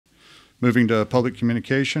Moving to public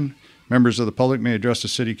communication, members of the public may address the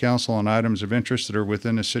City Council on items of interest that are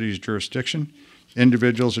within the city's jurisdiction.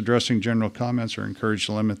 Individuals addressing general comments are encouraged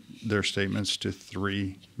to limit their statements to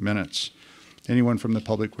 3 minutes. Anyone from the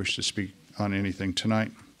public wish to speak on anything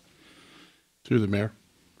tonight? Through the mayor.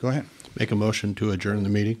 Go ahead. Make a motion to adjourn the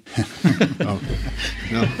meeting. Oh,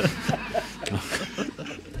 no.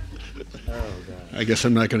 I guess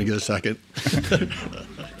I'm not going to get a second.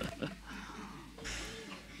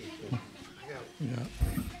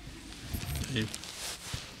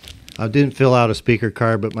 I didn't fill out a speaker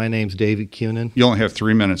card, but my name's David Cunin. You only have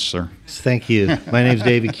 3 minutes, sir. Thank you. My name's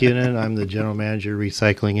David Cunin. I'm the general manager of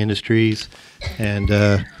Recycling Industries, and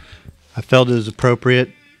I felt it was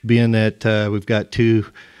appropriate, being that we've got 2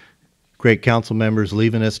 great council members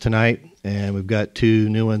leaving us tonight, and we've got 2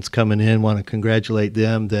 new ones coming in. Want to congratulate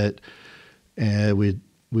them that we'd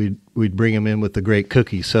bring them in with a great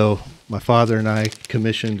cookie. So my father and I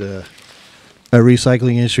commissioned a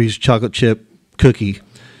Recycling Industries chocolate chip cookie.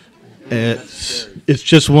 It's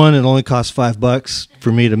just one. It only costs $5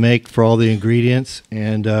 for me to make for all the ingredients,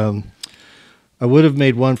 and I would have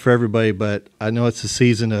made one for everybody, but I know it's the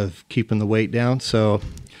season of keeping the weight down, so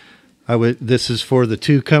this is for the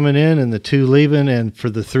 2 coming in and the 2 leaving, and for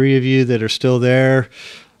the 3 of you that are still there,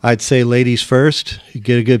 I'd say ladies first. You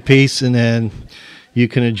get a good piece, and then you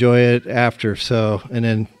can enjoy it after. So, and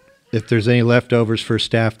then if there's any leftovers for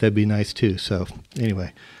staff, that'd be nice too. So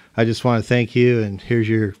anyway, I just want to thank you, and here's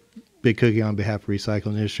your big cookie on behalf of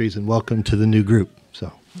Recycling Industries, and welcome to the new group.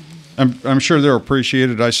 So I'm sure they'll appreciate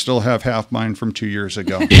it. I still have half mine from 2 years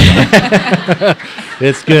ago.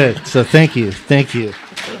 It's good. So thank you. Thank you.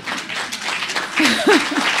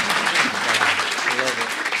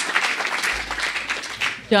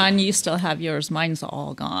 John, you still have yours. Mine's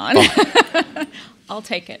all gone. Oh. I'll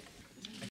take it.